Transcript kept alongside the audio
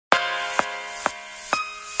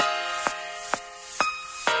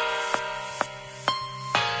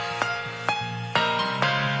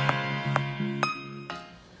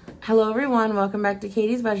Hello everyone, welcome back to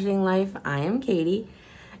Katie's Budgeting Life. I am Katie,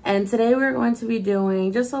 and today we're going to be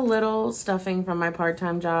doing just a little stuffing from my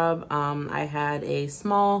part-time job. I had a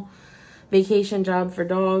small vacation job for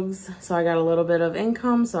dogs, so I got a little bit of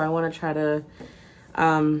income, so I want to try to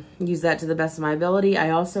use that to the best of my ability.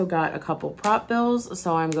 I also got a couple prop bills,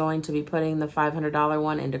 so I'm going to be putting the $500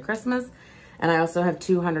 one into Christmas, and I also have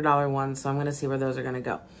 $200 ones, so I'm going to see where those are going to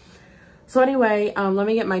go. So anyway, let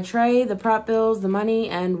me get my tray, the prop bills, the money,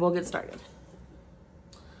 and we'll get started.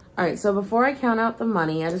 All right, so before I count out the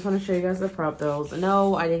money, I just want to show you guys the prop bills.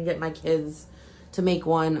 No, I didn't get my kids to make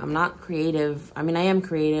one. I'm not creative. I mean, I am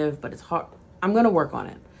creative, but it's hard. I'm going to work on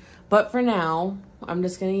it. But for now, I'm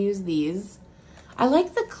just going to use these. I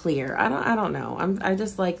like the clear. I don't know. I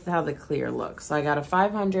just like how the clear looks. So I got a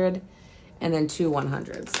 500 and then two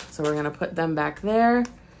 100s. So we're going to put them back there.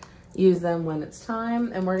 Use them when it's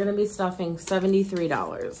time, and we're going to be stuffing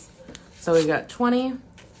 $73. So we got 20,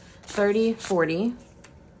 30, 40,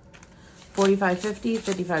 45, 50,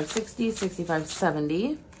 55, 60, 65,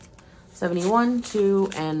 70, 71,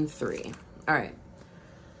 2, and 3. All right.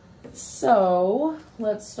 So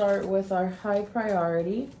let's start with our high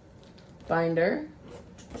priority binder.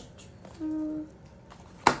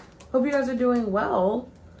 Hope you guys are doing well.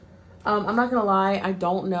 I'm not gonna lie, I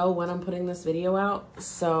don't know when I'm putting this video out,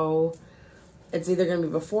 so it's either gonna be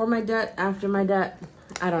before my debt, after my debt,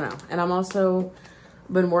 I don't know. And I'm also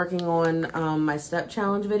been working on my step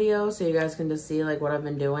challenge video, so you guys can just see like what I've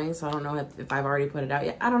been doing. So I don't know if I've already put it out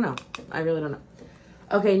yet. I don't know. I really don't know.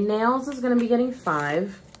 Okay, nails is gonna be getting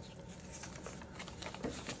 5.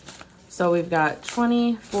 So we've got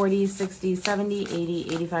 20, 40, 60, 70,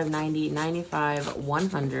 80, 85, 90, 95,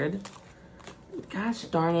 100. Gosh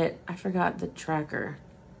darn it, I forgot the tracker.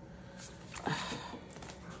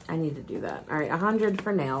 I need to do that. All right, 100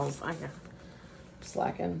 for nails. I'm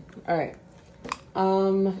slacking. All right.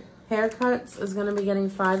 Haircuts is going to be getting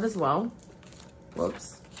 5 as well.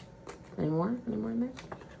 Whoops. Any more? Any more in there?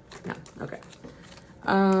 No. Okay.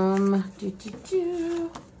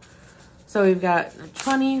 So we've got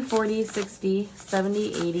 20, 40, 60,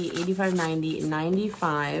 70, 80, 85, 90,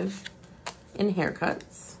 95 in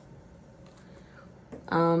haircuts.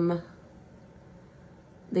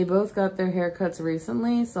 They both got their haircuts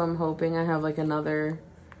recently, so I'm hoping I have like another,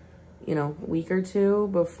 week or two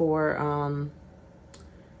before,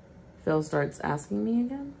 Phil starts asking me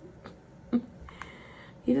again.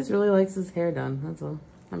 He just really likes his hair done, that's all.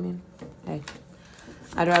 I mean, hey,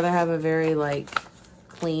 I'd rather have a very like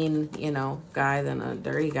clean, guy than a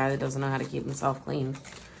dirty guy that doesn't know how to keep himself clean.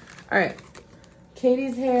 All right,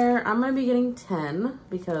 Katie's hair, I'm gonna be getting 10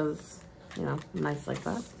 because nice like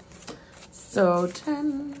that. So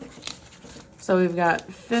 10. So we've got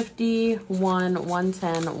 50, 1,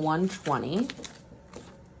 110, 120.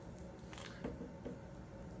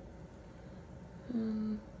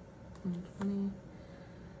 120.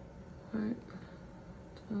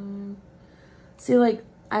 See, like,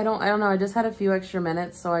 I don't know. I just had a few extra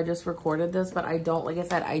minutes, so I just recorded this, but like I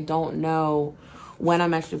said, I don't know when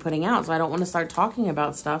I'm actually putting out, so I don't want to start talking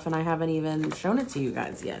about stuff, and I haven't even shown it to you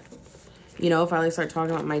guys yet. If I like start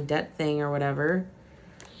talking about my debt thing or whatever,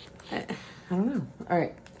 I don't know. All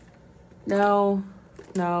right. No.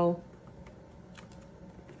 I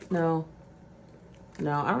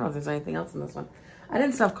don't know if there's anything else in this one. I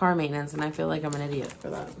didn't stuff car maintenance, and I feel like I'm an idiot for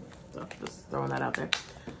that. So just throwing that out there.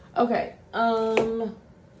 Okay. I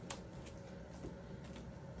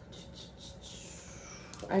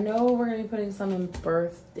know we're going to be putting some in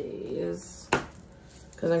birthdays,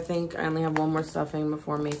 because I think I only have one more stuffing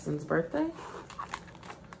before Mason's birthday.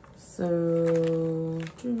 So,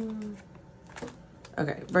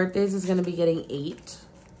 okay, birthdays is going to be getting 8.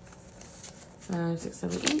 5, 6,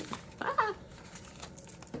 7, 8. Ah!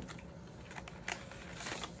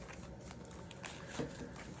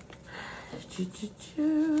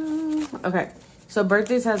 Okay, so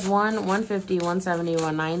birthdays has 1, 150, 170,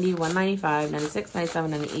 190, 195, 96,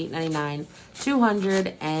 97, 98, 99,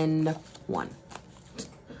 201.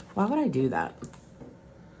 Why would I do that?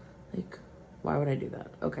 Like, why would I do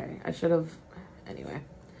that? Okay, I should have. Anyway,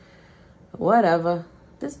 whatever.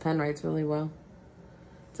 This pen writes really well.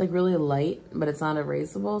 It's like really light, but it's not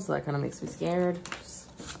erasable, so that kind of makes me scared.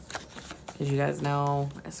 Because you guys know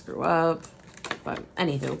I screw up. But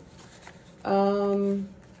anywho, I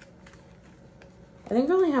think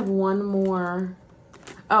I only have one more.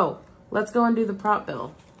 Oh, let's go and do the prop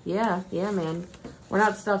bill. Yeah, man. We're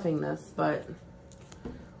not stuffing this, but.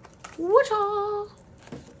 Whatcha?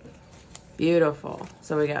 Beautiful.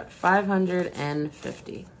 So we got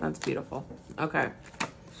 550. That's beautiful. Okay.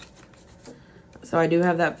 So I do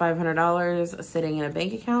have that $500 sitting in a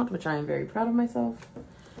bank account, which I am very proud of myself.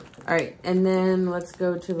 All right, and then let's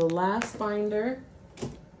go to the last binder.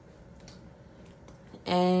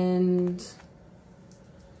 And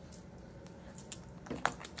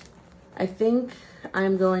I think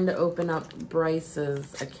I'm going to open up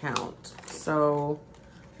Bryce's account. So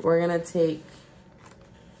we're gonna take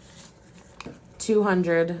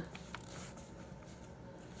 200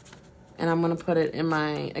 and I'm gonna put it in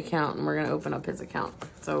my account and we're gonna open up his account.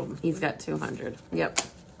 So he's got 200. Yep.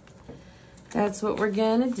 That's what we're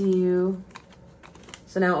gonna do.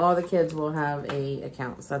 So now all the kids will have a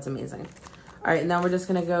account. So that's amazing. All right, now we're just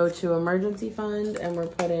gonna go to emergency fund and we're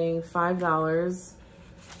putting $5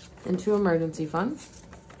 into emergency fund.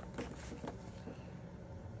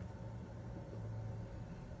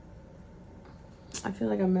 I feel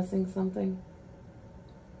like I'm missing something.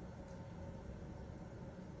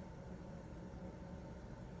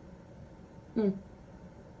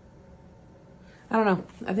 I don't know.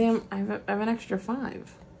 I think I have an extra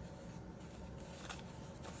 5.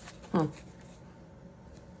 Huh.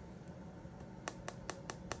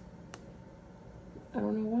 I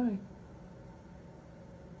don't know why.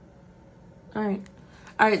 All right.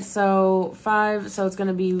 All right, so 5, so it's going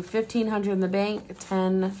to be 1,500 in the bank,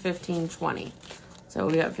 10, 15, 20. So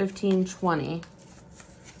we got 15, 20.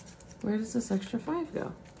 Where does this extra 5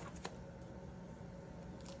 go?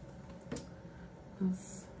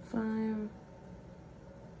 That's 5.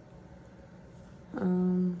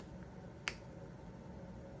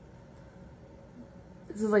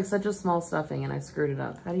 This is like such a small stuffing and I screwed it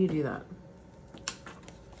up. How do you do that?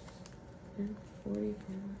 40.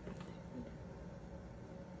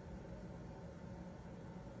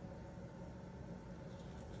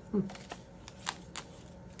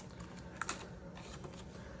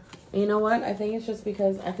 You know what? I think it's just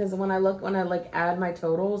because when I like add my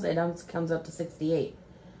totals, it comes up to 68.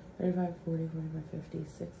 35, 40, 45, 50,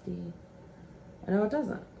 60. No, it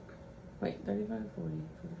doesn't. Wait, 35, 40, 45,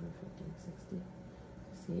 50, 60,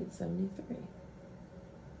 68, 73.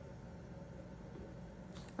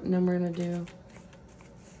 And then we're gonna do,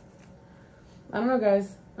 I don't know,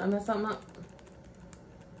 guys. I messed something up.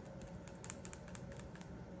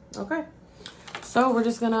 Okay. So we're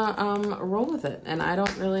just gonna roll with it, and I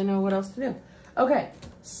don't really know what else to do. Okay,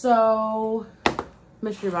 so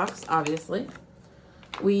mystery box, obviously.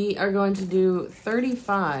 We are going to do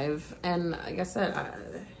 35, and like I said,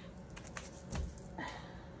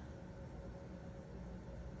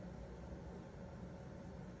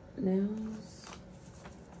 nails.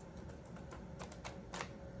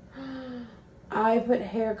 I put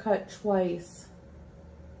haircut twice.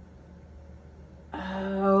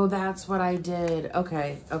 Oh, that's what I did.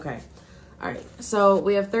 Okay, okay. All right, so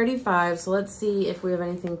we have 35, so let's see if we have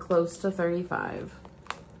anything close to 35.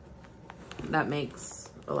 That makes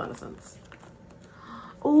a lot of sense.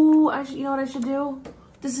 Oh, you know what I should do?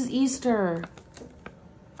 This is Easter.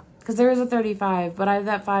 Because there is a 35, but I have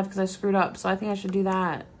that 5 because I screwed up, so I think I should do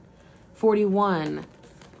that. 41.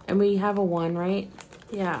 And we have a 1, right?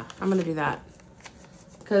 Yeah, I'm going to do that.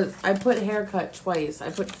 Because I put haircut twice. I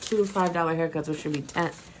put 2 $5 haircuts, which should be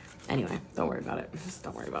 10. Anyway, don't worry about it. Just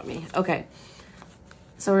don't worry about me. Okay.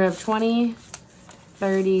 So we have 20,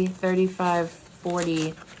 30, 35,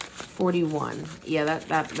 40, 41. Yeah,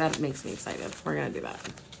 that makes me excited. We're going to do that.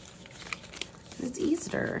 It's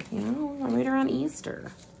Easter, you know? We're right around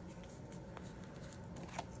Easter.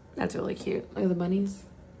 That's really cute. Look at the bunnies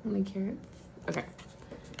and the carrots. Okay.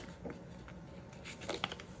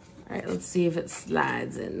 All right, let's see if it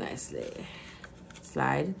slides in nicely.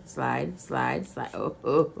 Slide, slide, slide, slide. Oh,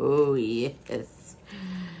 oh, oh, yes.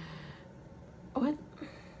 What?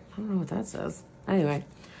 I don't know what that says. Anyway.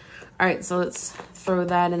 All right, so let's throw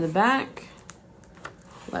that in the back.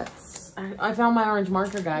 I found my orange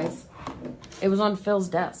marker, guys. It was on Phil's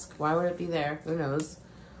desk. Why would it be there? Who knows?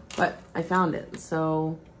 But I found it,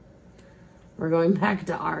 so we're going back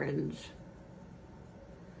to orange.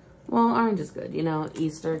 Well, orange is good, you know,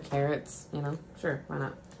 Easter, carrots, you know, sure, why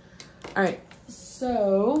not? All right,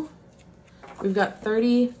 so we've got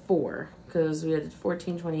 34 because we had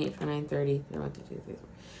 14, 28, 29, 30,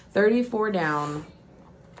 34 down.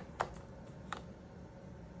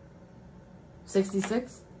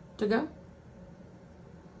 66 to go.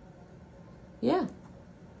 Yeah,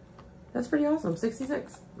 that's pretty awesome.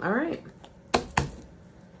 66. All right.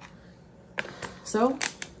 So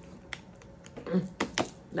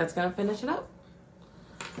that's gonna finish it up.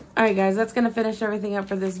 All right, guys, that's gonna finish everything up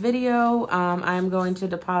for this video. I'm going to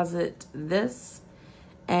deposit this,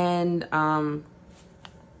 and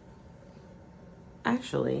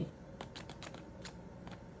actually,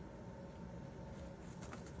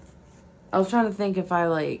 I was trying to think if I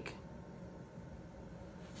like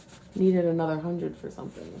needed another 100 for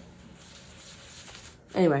something.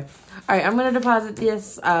 Anyway, all right, I'm going to deposit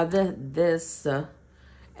this,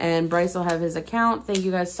 and Bryce will have his account. Thank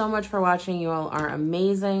you guys so much for watching. You all are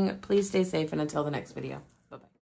amazing. Please stay safe, and until the next video.